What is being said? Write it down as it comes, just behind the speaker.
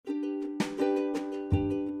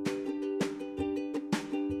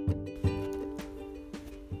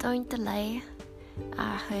Don't delay,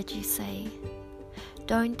 I heard you say.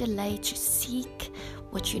 Don't delay to seek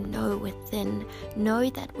what you know within. Know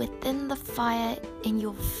that within the fire in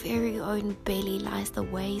your very own belly lies the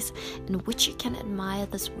ways in which you can admire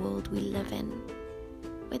this world we live in.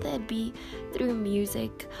 Whether it be through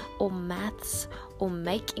music or maths or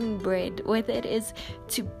making bread, whether it is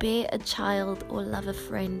to bear a child or love a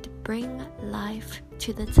friend, bring life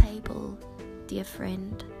to the table, dear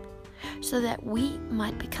friend, so that we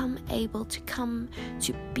might become able to come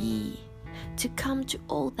to be, to come to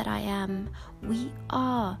all that I am. We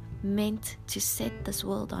are meant to set this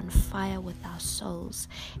world on fire with our souls,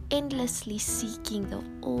 endlessly seeking the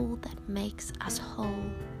all that makes us whole.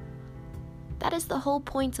 That is the whole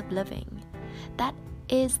point of living. That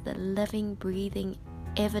is the living, breathing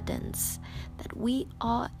evidence that we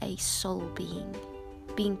are a soul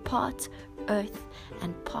being part earth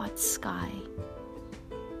and part sky.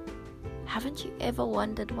 Haven't you ever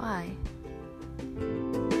wondered why?